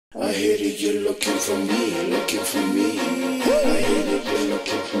I hear that you're looking for me, looking for me. I hear that you're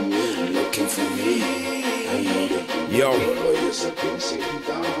looking for me, looking for me. I know that you lawyers have been sitting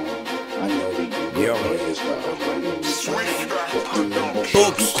down. I know that you lawyers got a hundred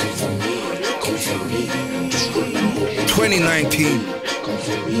Bugzy. Come for me, just remember 2019. come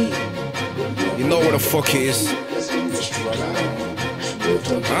for me. You know what the fuck it is.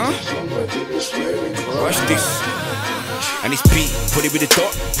 Huh? Watch this. And it's B, put it with a dot,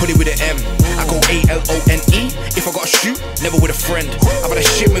 put it with an M. I go A-L-O-N-E, if I got a shoot, never with a friend. I've had a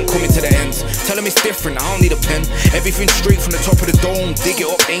shipment coming to the ends. Tell them it's different, I don't need a pen. Everything straight from the top of the dome. Dig it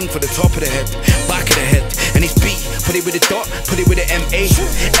up, aim for the top of the head, back of the head. And it's B, put it with a dot, put it with an M-A.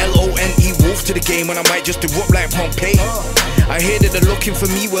 L-O-N-E, wolf to the game, and I might just erupt like Pompeii. I hear that they're looking for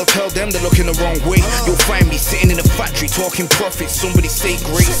me, well tell them they're looking the wrong way. You'll find me sitting in a factory talking profits, somebody say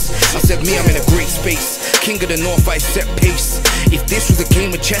grace. I said me, I'm in a great space. King of the north, I set pace. If this was a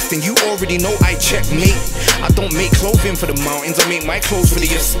game of chess, then you already know I checkmate. I don't make clothing for the mountains, I make my clothes for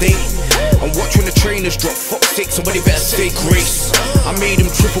the estate. And watch when the trainers drop, fuck's sake, somebody better say grace. I made him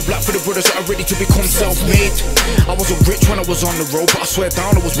triple black for the brothers that are ready to become self-made. I wasn't rich when I was on the road, but I swear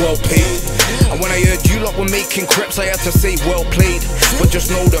down I was well paid. And when I heard you lot were making crepes, I had to say well played. But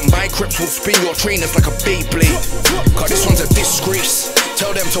just know that my crepes will spin your trainers like a Beyblade. Cause this one's a disgrace.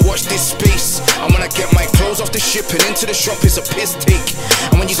 Tell them to watch this space. And when I get my clothes off the ship and into the shop, it's a piss take.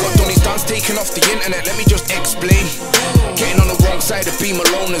 And when you got Donny's dance taken off the internet, let me just explain. Getting on the wrong side of B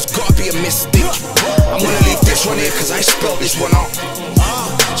Malone has gotta be a mistake. I'm gonna leave this one here cause I spelled this one out.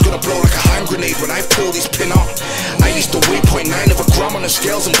 It's gonna blow like a hand grenade when I pull this pin out. I used to weigh 0.9 of a gram on the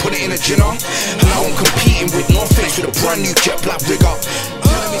scales and put it in a gin on. And now I'm competing with North Face with a brand new jet black rig up.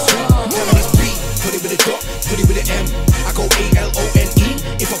 Tell them it's sweet, tell them it's B. Put it with a dot, put it with an M. I go A-L-O-N-E.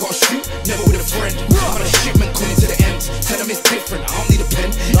 If I got a shoot, never with a friend. I'm on a shipment coming to the ends. Tell them it's different, I don't need a pen.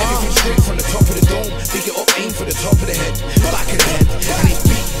 Everything straight from the top of the dome. Dig it up, aim for the top of the head, back of the head. And it's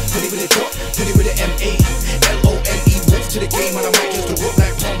B, put it with a dot, put it with an M-A. L-O-N-E, wolf to the game, and I might just erupt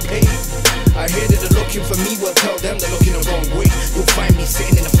like Pompeii. I hear that they're looking for me, well tell them they're looking the wrong way. You'll find me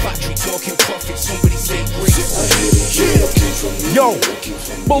sitting in a factory talking profits, somebody say grace. Yo,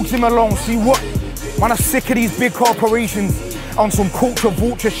 Bugzy Malone, see what? Man, I'm sick of these big corporations on some culture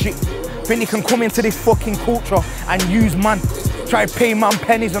vulture shit. Think they can come into this fucking culture and use man, try to pay man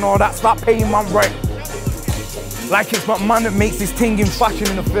pennies and all that, start paying man right. Like it's not man that makes this thing in fashion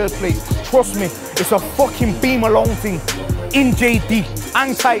in the first place. Trust me, it's a fucking B Malone thing. In JD,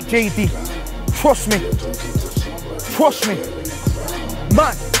 anti-JD. Trust me. Trust me.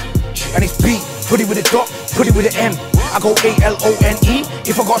 Man. And it's B, put it with a dot, put it with an M. I go A-L-O-N-E,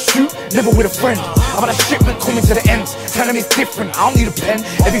 if I got a shoot, never with a friend. I've had a shipment coming to the ends, tell them it's different, I don't need a pen.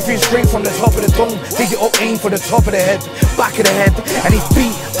 Everything straight from the top of the dome, dig it up, aim for the top of the head, back of the head. And it's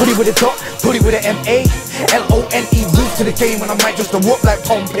B, put it with a dot, put it with an M-A. L-O-N-E, root to the game, and I might just erupt like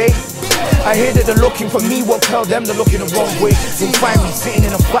Pompeii. I hear that they're looking for me, well tell them they're looking the wrong way. You'll find me sitting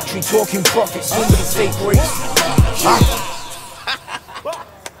in a factory talking profits, somebody say grace.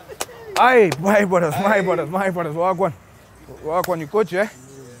 Aye, my brothers, walk one. Walk one, you good, yeah?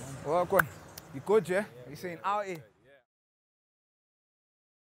 Walk one, you good, yeah? You saying out here?